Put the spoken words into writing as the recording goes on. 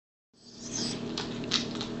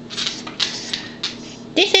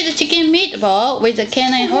This is a chicken meatball with a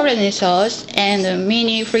canine holiday sauce and a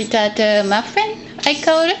mini frittata muffin, I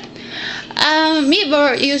call it.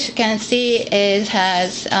 Meatball, you can see, it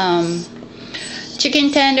has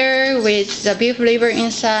chicken tender with the beef liver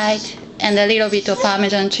inside and a little bit of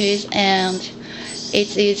Parmesan cheese, and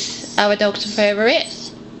it is our dog's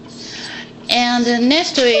favorite. And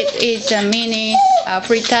next to it is a mini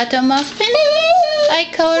frittata muffin,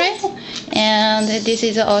 I call it, and this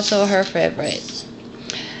is also her favorite.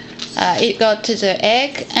 It got the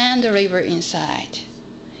egg and the liver inside.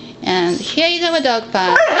 And here is our dog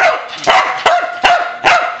pan.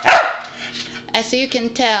 As you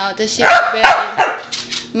can tell, the sheep is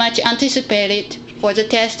very much anticipated for the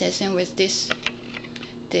test testing with this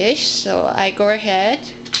dish. So I go ahead,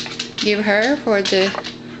 give her for the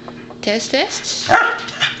test.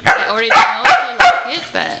 I already know you like it,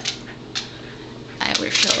 but I will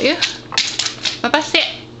show you. Papa, sit.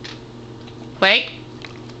 Wait.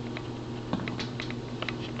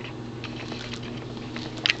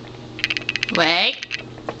 Wait.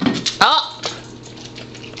 Oh!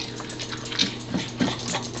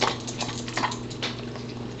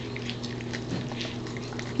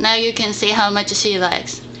 Now you can see how much she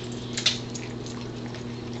likes.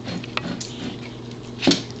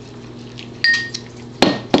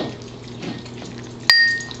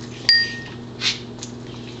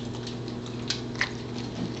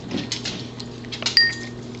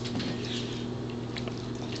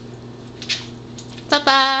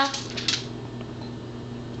 Bye-bye.